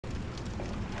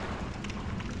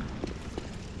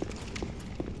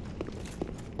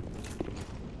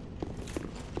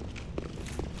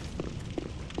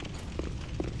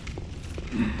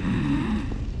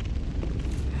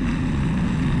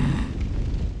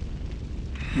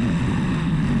Excuse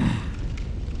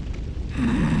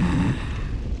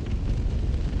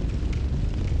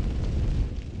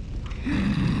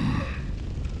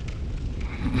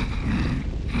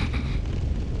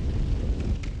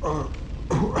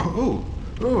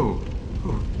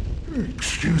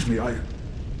me, I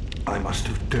must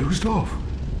have dozed off.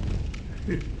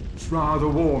 It's rather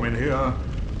warm in here.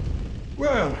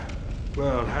 Well,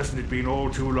 hasn't it been all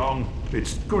too long?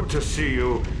 It's good to see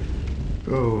you.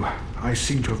 Oh, I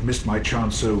seem to have missed my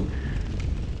chance, so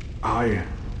I,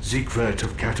 Siegwart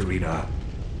of Catarina,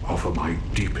 offer my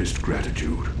deepest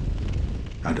gratitude.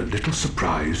 And a little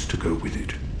surprise to go with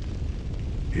it.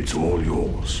 It's all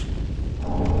yours.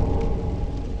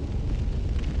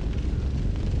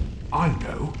 I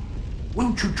know.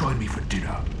 Won't you join me for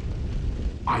dinner?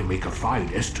 I make a fine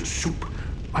Estus soup.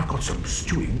 I've got some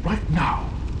stewing right now.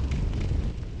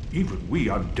 Even we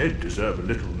undead deserve a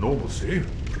little normalcy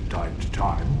from time to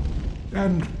time.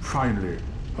 And finally,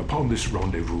 upon this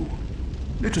rendezvous,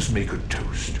 let us make a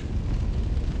toast.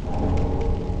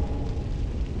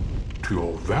 To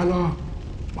your valor,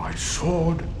 my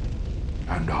sword,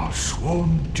 and our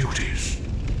sworn duties.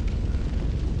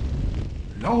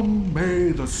 Long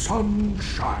may the sun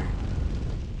shine.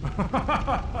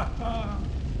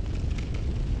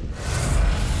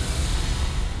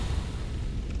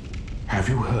 Have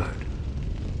you heard?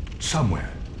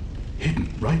 Somewhere, hidden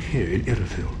right here in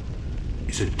Irithyll,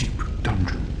 is a deep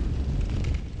dungeon.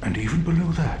 And even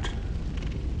below that,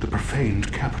 the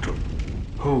profaned capital,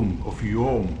 home of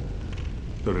Yhorm,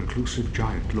 the reclusive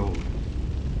giant lord.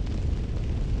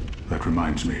 That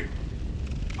reminds me,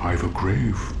 I've a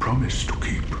grave promise to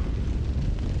keep.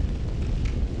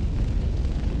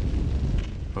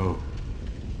 Oh,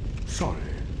 sorry.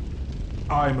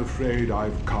 I'm afraid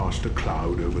I've cast a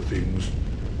cloud over things.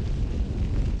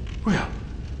 Well,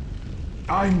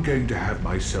 I'm going to have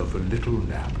myself a little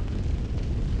nap.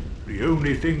 The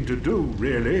only thing to do,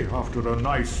 really, after a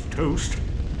nice toast.